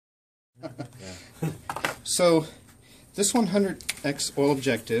So this 100X oil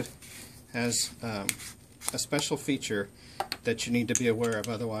objective has a special feature that you need to be aware of,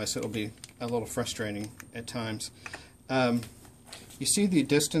 otherwise it will be a little frustrating at times. You see the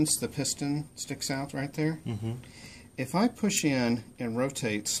distance the piston sticks out right there? Mm-hmm. If I push in and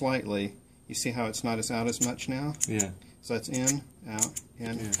rotate slightly, you see how it's not out as much now? Yeah. So that's in,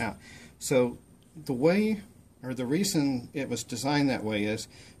 out. So the way, or the reason it was designed that way is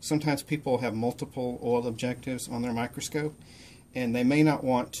sometimes people have multiple oil objectives on their microscope, and they may not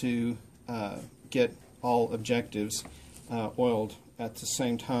want to get all objectives oiled at the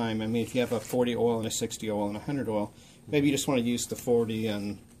same time. I mean, if you have a 40 oil and a 60 oil and a 100 oil, maybe you just want to use the 40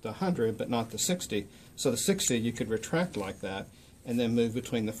 and the 100, but not the 60. So the 60 you could retract like that, and then move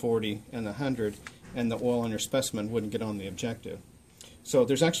between the 40 and the 100, and the oil on your specimen wouldn't get on the objective. So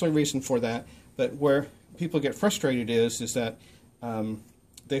there's actually a reason for that, but where people get frustrated is that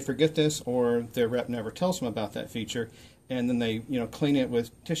they forget this, or their rep never tells them about that feature, and then they clean it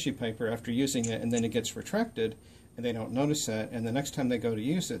with tissue paper after using it, and then it gets retracted, and they don't notice that, and the next time they go to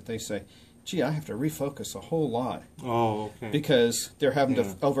use it, they say, gee, I have to refocus a whole lot. Oh, okay. Because they're having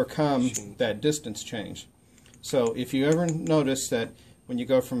to overcome that distance change. So if you ever notice that when you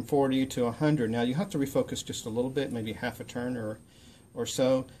go from 40 to 100, now you have to refocus just a little bit, maybe half a turn or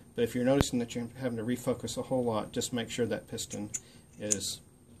so, but if you're noticing that you're having to refocus a whole lot, just make sure that piston is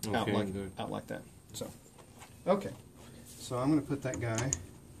out like that. So, okay. So I'm going to put that guy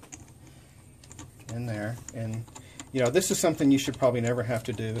in there, and this is something you should probably never have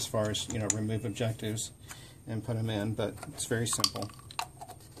to do as far as remove objectives and put them in, but it's very simple.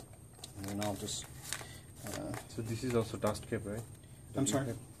 And then I'll just. So this is also dust kit, right? I'm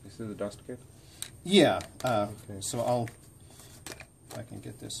sorry. This is the dust kit. Yeah. Okay. So if I can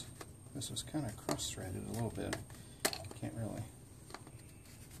get this. This was kind of cross-threaded a little bit. Can't really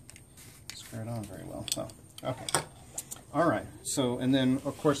screw it on very well. So okay. All right. So and then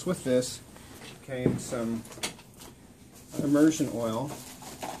of course with this came some immersion oil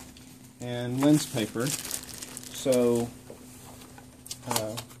and lens paper. So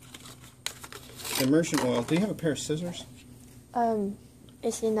immersion oil. Do you have a pair of scissors?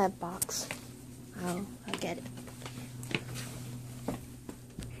 It's in that box. I'll get it.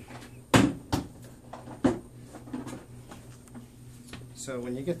 So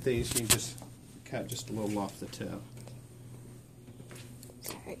when you get these, you just cut just a little off the tip.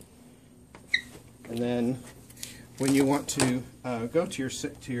 Sorry. And then when you want to go to your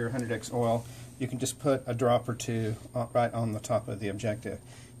 100X oil, you can just put a drop or two right on the top of the objective.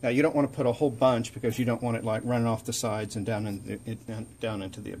 Now you don't want to put a whole bunch because you don't want it like running off the sides and down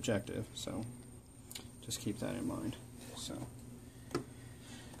into the objective. So just keep that in mind. So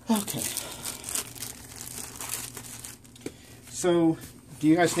okay. So do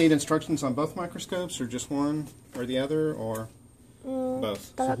you guys need instructions on both microscopes, or just one or the other, or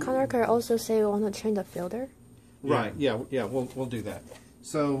both? The conductor also say we want to change the filter. Right. Yeah. We'll do that.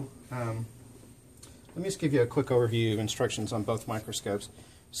 So let me just give you a quick overview of instructions on both microscopes.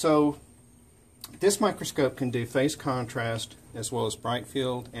 So this microscope can do phase contrast as well as bright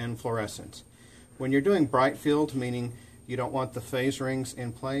field and fluorescence. When you're doing bright field, meaning you don't want the phase rings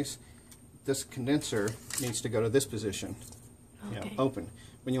in place, this condenser needs to go to this position, open.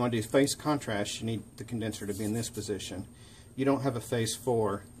 When you want to do phase contrast, you need the condenser to be in this position. You don't have a phase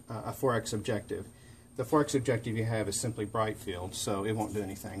 4, a 4X objective. The 4X objective you have is simply bright field, so it won't do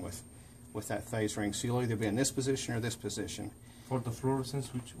anything with that phase ring. So you'll either be in this position or this position. For the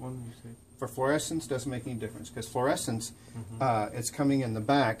fluorescence, which one you say? For fluorescence, doesn't make any difference, because fluorescence, it's coming in the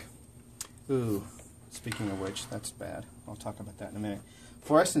back. Ooh, speaking of which, that's bad. I'll talk about that in a minute.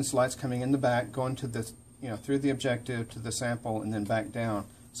 Fluorescence light's coming in the back, going to the, through the objective to the sample, and then back down.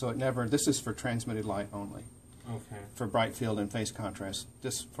 So it never. This is for transmitted light only. Okay. For bright field and phase contrast.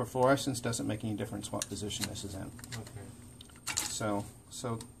 This for fluorescence doesn't make any difference what position this is in. Okay. So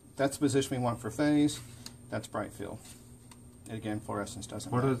that's the position we want for phase. That's bright field. And again, fluorescence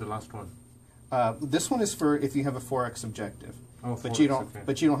doesn't. What matter. is the last one? This one is for if you have a 4X objective. Oh, but 4X, you don't. okay.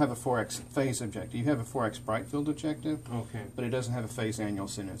 But you don't have a 4X phase objective. You have a 4X bright field objective. Okay. But it doesn't have a phase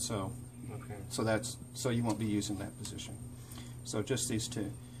annulus in it. So. Okay. So you won't be using that position. So just these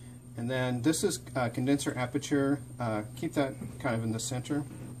two. And then this is condenser aperture. Keep that kind of in the center.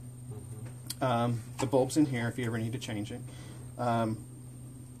 The bulb's in here if you ever need to change it.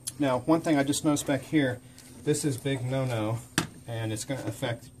 Now, one thing I just noticed back here, this is big no-no, and it's going to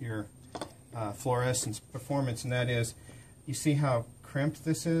affect your fluorescence performance, and that is, you see how crimped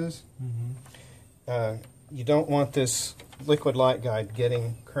this is? You don't want this liquid light guide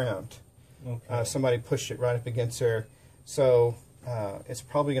getting crimped. Okay. Somebody pushed it right up against there. So it's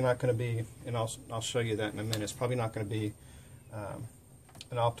probably not going to be, and I'll show you that in a minute, it's probably not going to be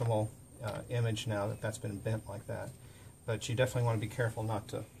an optimal image now that that's been bent like that. But you definitely want to be careful not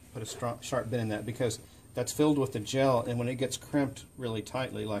to put a sharp bend in that, because that's filled with the gel, and when it gets crimped really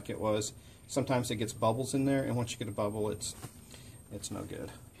tightly like it was, sometimes it gets bubbles in there, and once you get a bubble, it's no good.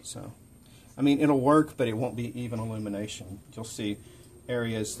 So, I mean, it'll work, but it won't be even illumination. You'll see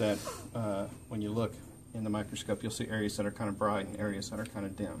areas that, when you look in the microscope, you'll see areas that are kind of bright and areas that are kind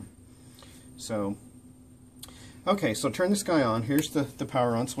of dim. So, okay, so turn this guy on. Here's the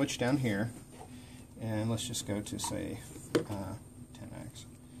power on switch down here. And let's just go to, say, 10x.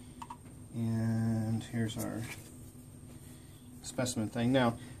 And here's our specimen thing.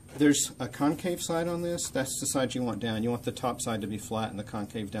 Now, there's a concave side on this. That's the side you want down. You want the top side to be flat and the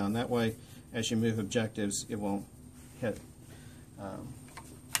concave down. That way, as you move objectives, it won't hit.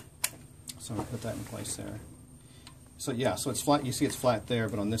 So I'll put that in place there. So yeah, so it's flat. You see it's flat there,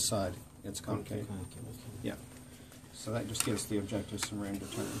 but on this side, it's concave. Yeah. So that just gives the objective some room to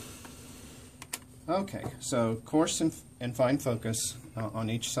turn. Okay, so coarse and fine focus on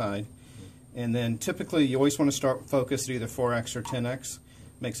each side. And then typically you always want to start with focus at either 4x or 10x.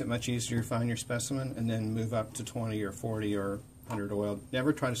 Makes it much easier to find your specimen, and then move up to 20 or 40 or 100 oil.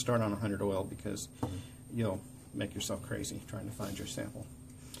 Never try to start on 100 oil, because you'll make yourself crazy trying to find your sample.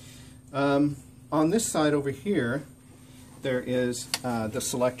 On this side over here, there is the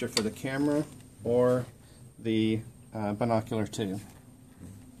selector for the camera or the binocular tube.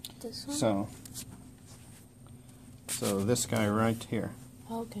 This one? So this guy right here.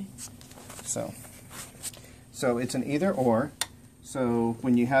 Okay. So it's an either or. So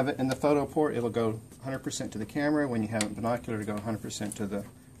when you have it in the photo port, it'll go 100% to the camera. When you have it in binocular, it'll go 100% to the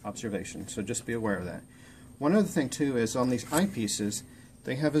observation. So just be aware of that. One other thing too is on these eyepieces,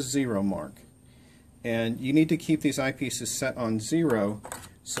 they have a 0 mark. And you need to keep these eyepieces set on 0,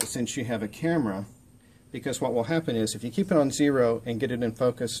 so since you have a camera, because what will happen is if you keep it on 0 and get it in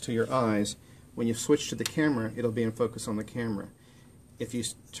focus to your eyes, when you switch to the camera, it'll be in focus on the camera. If you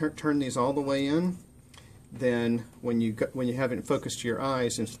turn these all the way in, then when you have it in focus to your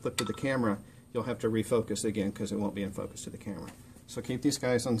eyes and flip to the camera, you'll have to refocus again because it won't be in focus to the camera. So keep these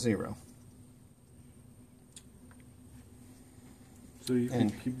guys on 0. So you can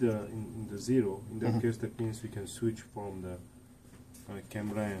keep in the 0. In that case, that means we can switch from the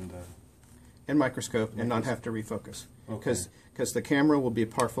camera and microscope and not have to refocus, because the camera will be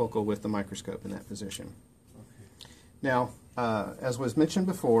parfocal with the microscope in that position. Okay. Now, as was mentioned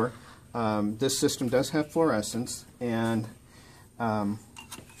before, this system does have fluorescence, and I'm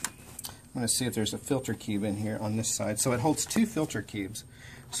going to see if there's a filter cube in here on this side. So it holds 2 filter cubes.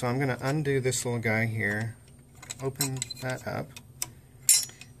 So I'm going to undo this little guy here, open that up,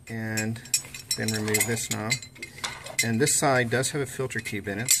 and then remove this knob. And this side does have a filter cube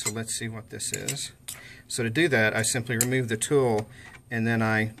in it, so let's see what this is. So to do that, I simply remove the tool, and then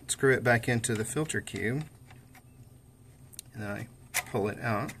I screw it back into the filter cube, and then I pull it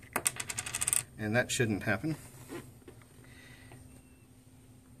out. And that shouldn't happen.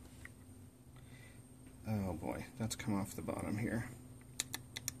 Oh boy, that's come off the bottom here.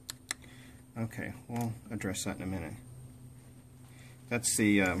 Okay, we'll address that in a minute. That's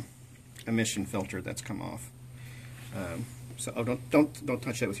the emission filter that's come off. So don't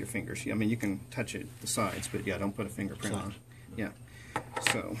touch that with your fingers. I mean, you can touch it the sides, but yeah, don't put a fingerprint on. Yeah.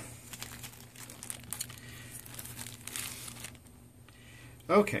 So.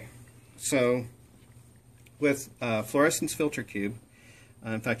 Okay. So, with fluorescence filter cube,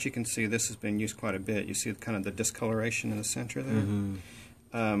 in fact, you can see this has been used quite a bit. You see kind of the discoloration in the center there.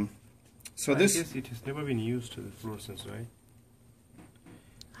 Mm-hmm. So I this, guess it has never been used to the fluorescence, right?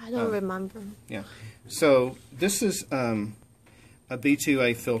 I don't remember. Yeah. So this is a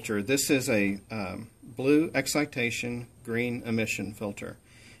B2A filter. This is a blue excitation, green emission filter.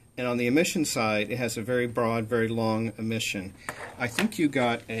 And on the emission side, it has a very broad, very long emission. I think you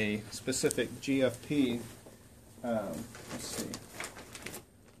got a specific GFP. Let's see.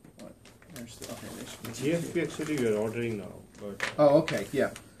 What? There's the, okay, there's GFP actually we are ordering now, but oh, okay,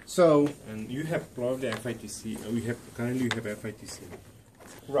 yeah. So and you have probably FITC. We have currently you have FITC.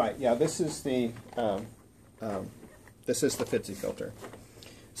 right, yeah. This is the FITC filter.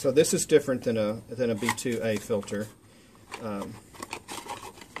 So this is different than a B2A filter.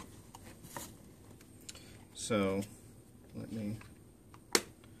 So, let me...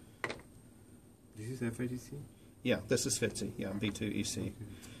 This is FITC? Yeah, this is FITC. Yeah, B2EC.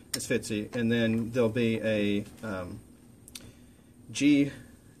 It's FITC. And then there'll be a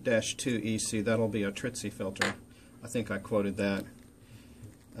G-2EC. That'll be a TRITC filter. I think I quoted that.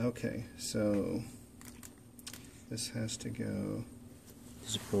 Okay, so this has to go...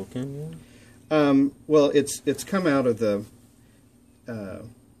 Is it broken? Well, it's come out of the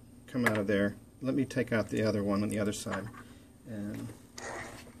there. Let me take out the other one on the other side and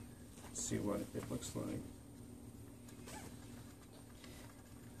see what it looks like.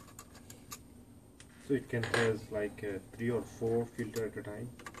 So it can has like 3 or 4 filter at a time?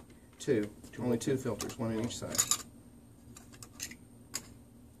 Two. Only 2 filters, one on each side.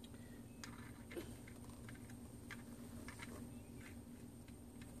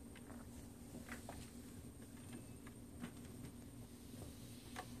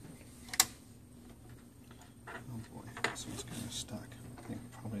 Oh boy, this one's kind of stuck. I think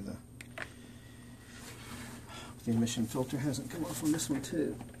probably the emission filter hasn't come off on this one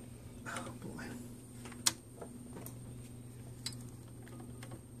too. Oh boy.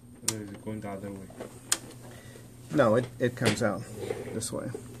 Or is it going the other way? No, it comes out this way.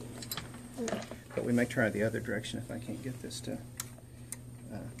 But we may try the other direction if I can't get this to.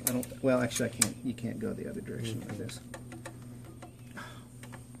 I don't. Well, actually, I can't. You can't go the other direction like this.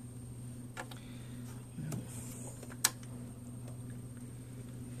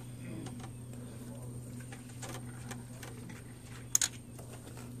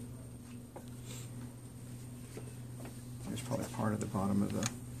 There's probably part of the bottom of the.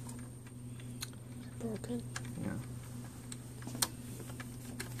 Broken. Yeah.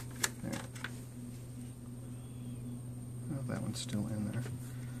 There. Oh, that one's still in there.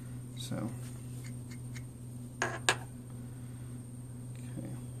 So. Okay.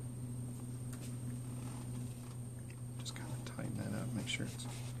 Just kind of tighten that up, make sure it's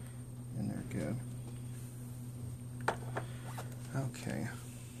in there good. Okay.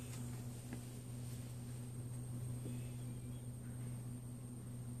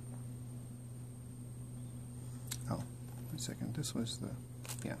 Oh, wait a second. This was the,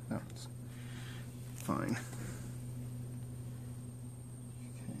 yeah, that was fine.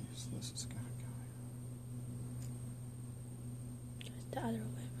 Okay, so this is gonna It's the other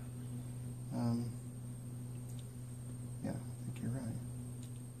way. go. Yeah, I think you're right.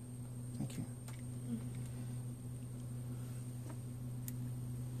 Thank you.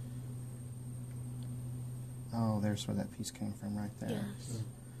 Oh, there's where that piece came from, right there. Yes.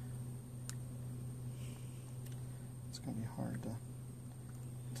 It's going to be hard to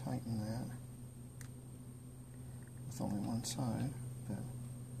tighten that with only one side, but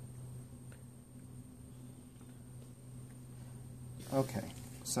okay,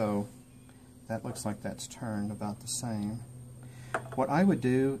 so that looks like that's turned about the same. What I would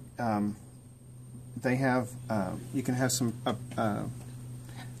do, they have, you can have some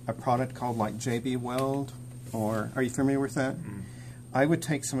a product called like JB Weld, or are you familiar with that? I would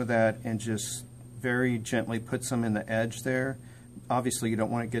take some of that and just very gently put some in the edge there. Obviously you don't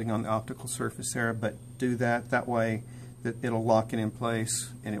want it getting on the optical surface there, but do that. That way that it'll lock it in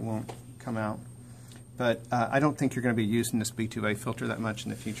place and it won't come out. But I don't think you're going to be using this B2A filter that much in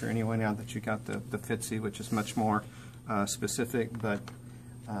the future anyway, now that you got the FITSI, which is much more specific, but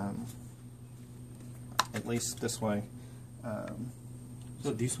at least this way.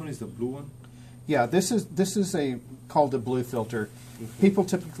 So this one is the blue one? Yeah, this is called a blue filter. People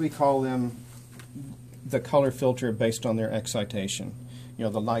typically call them the color filter based on their excitation. You know,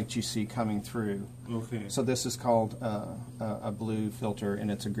 the light you see coming through. Okay. So this is called a blue filter,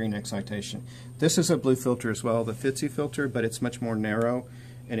 and it's a green excitation. This is a blue filter as well, the FITSI filter, but it's much more narrow,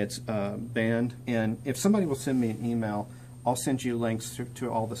 and it's band. And if somebody will send me an email, I'll send you links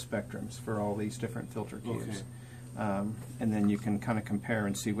to all the spectrums for all these different filter cubes. Okay. And then you can kind of compare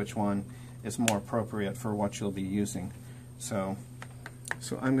and see which one is more appropriate for what you'll be using. So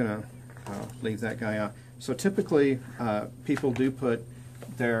I'm going to leave that guy out. So typically, people do put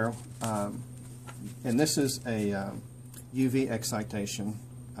their, and this is a UV excitation,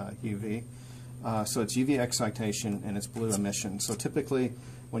 UV. So it's UV excitation and it's blue emission. So typically,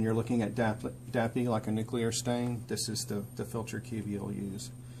 when you're looking at DAPI, like a nuclear stain, this is the filter cube you'll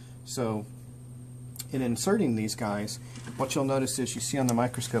use. So in inserting these guys, what you'll notice is you see on the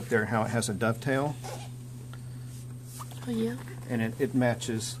microscope there how it has a dovetail. Oh yeah. And it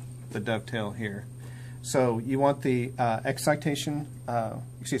matches the dovetail here. So you want the excitation,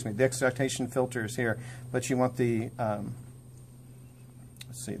 the excitation filters here, but you want the,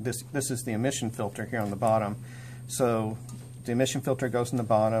 let's see, this is the emission filter here on the bottom. So the emission filter goes in the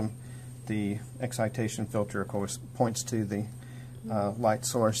bottom. The excitation filter, of course, points to the light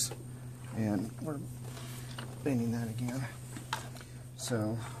source. And we're bending that again.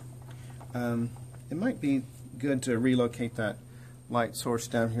 So it might be good to relocate that light source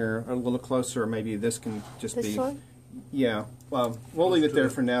down here a little closer, or maybe this can just This be... one? Yeah, well, we'll leave it there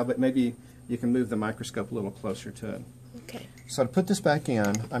for now, but maybe you can move the microscope a little closer to it. Okay. So to put this back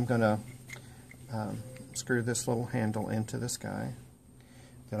in, I'm going to screw this little handle into this guy.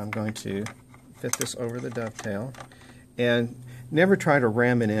 Then I'm going to fit this over the dovetail. And never try to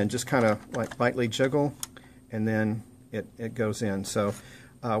ram it in, just kind of like lightly jiggle, and then it goes in. So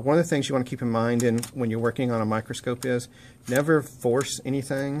one of the things you want to keep in mind when you're working on a microscope is never force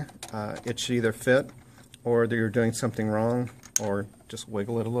anything. It should either fit, or that you're doing something wrong, or just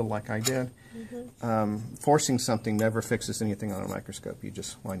wiggle it a little like I did. Forcing something never fixes anything on a microscope. You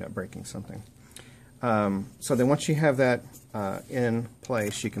just wind up breaking something. So then once you have that in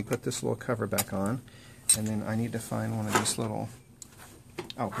place, you can put this little cover back on. And then I need to find one of these little,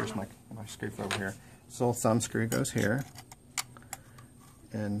 here's my screw over here. This little thumb screw goes here,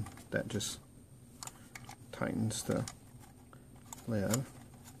 and that just tightens the lid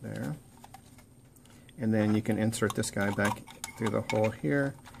there. And then you can insert this guy back through the hole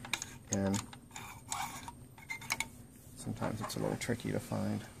here, and sometimes it's a little tricky to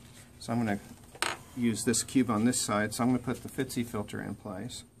find. So I'm going to use this cube on this side, so I'm going to put the Fitzy filter in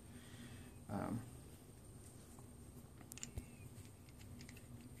place.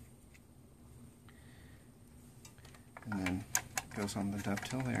 And then it goes on the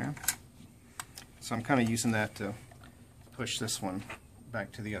dovetail there. So I'm kind of using that to push this one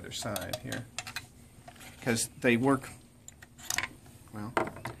back to the other side here, because they work, well,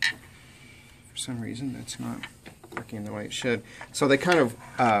 for some reason that's not working the way it should. So they kind of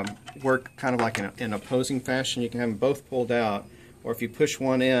work kind of like in opposing fashion. You can have them both pulled out, or if you push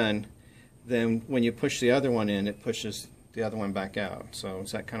one in, then when you push the other one in, it pushes the other one back out. So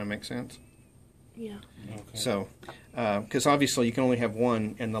does that kind of make sense? Yeah. Okay. So, because obviously you can only have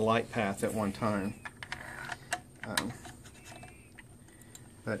one in the light path at one time.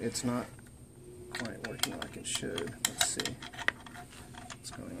 But it's not quite working like it should. Let's see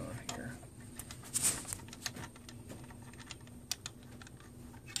what's going on here.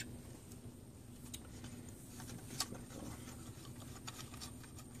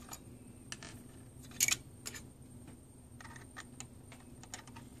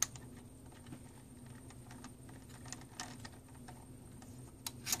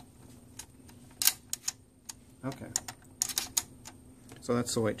 Okay, so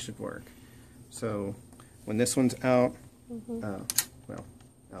that's the way it should work. So when this one's out, well,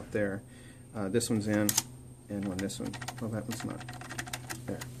 out there, this one's in, and when this one, well, that one's not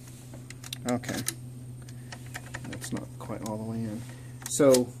there. Okay, that's not quite all the way in.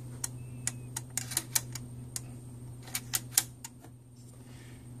 So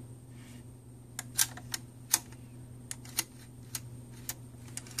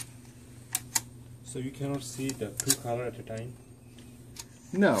So you cannot see the two color at a time?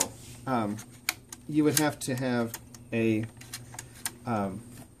 no, you would have to have a,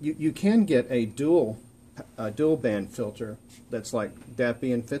 you can get a dual band filter that's like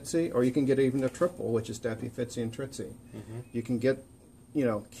DAPI and Fitzy, or you can get even a triple, which is DAPI, Fitzy, and Tritzy. You can get,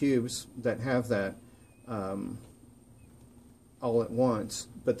 cubes that have that all at once,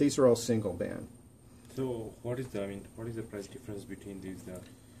 but these are all single band. So what is the price difference between these?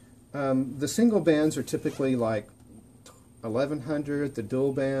 The single bands are typically like $1,100. The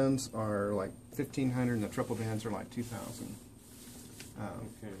dual bands are like $1,500, and the triple bands are like $2,000.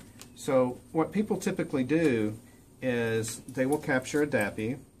 Okay. So what people typically do is they will capture a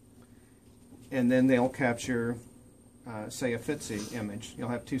DAPI, and then they'll capture, say, a Fitzy image. You'll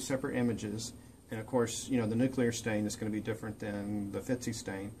have two separate images, and of course, the nuclear stain is going to be different than the Fitzy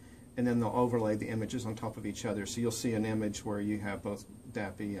stain. And then they'll overlay the images on top of each other. So you'll see an image where you have both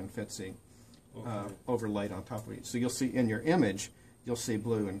DAPI and Fitzy overlaid on top of each. So you'll see in your image, you'll see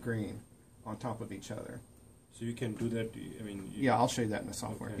blue and green on top of each other. So you can do that. Yeah, I'll show you that in the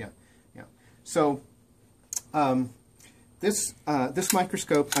software. Okay. Yeah. So this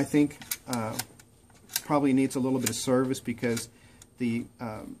microscope, I think, probably needs a little bit of service, because the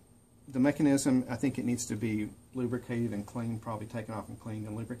mechanism, I think it needs to be lubricated and cleaned, probably taken off and cleaned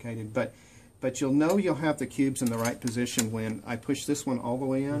and lubricated. But you'll know you'll have the cubes in the right position when I push this one all the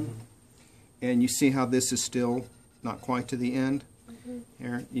way in, and you see how this is still not quite to the end.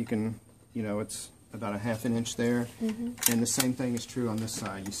 Here you can, it's about a ½ an inch there, and the same thing is true on this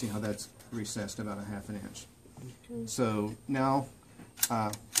side. You see how that's recessed about a ½ an inch. So now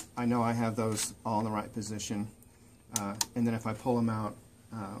I know I have those all in the right position, and then if I pull them out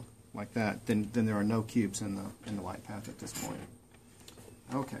like that, then there are no cubes in the light path at this point.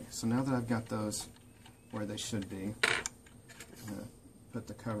 Okay, so now that I've got those where they should be, I'm going to put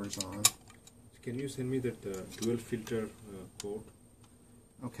the covers on. Can you send me that dual filter code?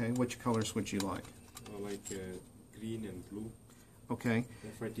 Okay, which colors would you like? Like green and blue. Okay.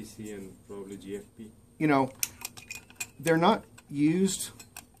 FITC and probably GFP. they're not used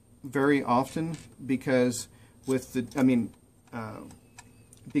very often because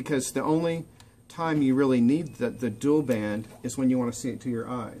because the only time you really need the dual band is when you want to see it to your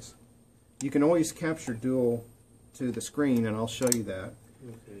eyes. You can always capture dual to the screen, and I'll show you that,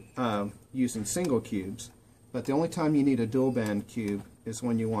 using single cubes. But the only time you need a dual band cube is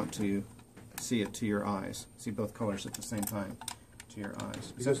when you want to see it to your eyes, see both colors at the same time to your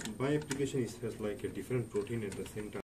eyes. Because my application has like a different protein at the same time.